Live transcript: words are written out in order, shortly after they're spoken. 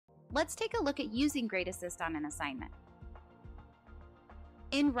let's take a look at using GradeAssist on an assignment.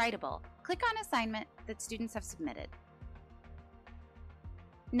 In Writable, click on Assignment that students have submitted.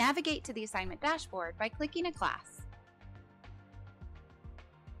 Navigate to the assignment dashboard by clicking a class.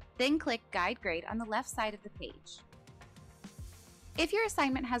 Then click Guide Grade on the left side of the page. If your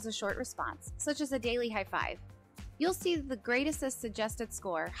assignment has a short response, such as a daily high five, you'll see the GradeAssist suggested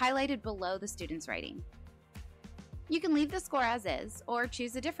score highlighted below the student's writing. You can leave the score as is or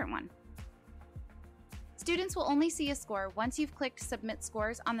choose a different one. Students will only see a score once you've clicked Submit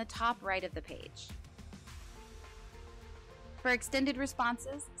Scores on the top right of the page. For extended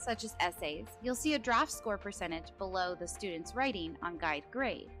responses, such as essays, you'll see a draft score percentage below the student's writing on Guide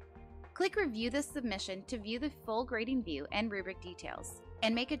Grade. Click Review this submission to view the full grading view and rubric details,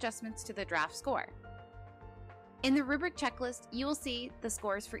 and make adjustments to the draft score. In the rubric checklist, you will see the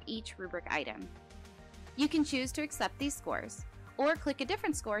scores for each rubric item. You can choose to accept these scores, or click a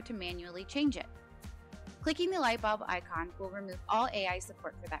different score to manually change it. Clicking the light bulb icon will remove all AI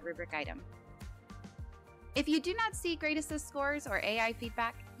support for that rubric item. If you do not see GradeAssist scores or AI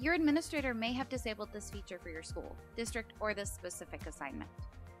feedback, your administrator may have disabled this feature for your school, district, or this specific assignment.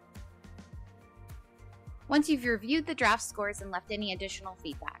 Once you've reviewed the draft scores and left any additional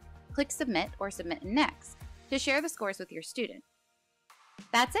feedback, click Submit or Submit Next to share the scores with your student.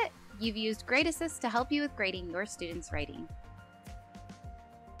 That's it! You've used GradeAssist to help you with grading your students' writing.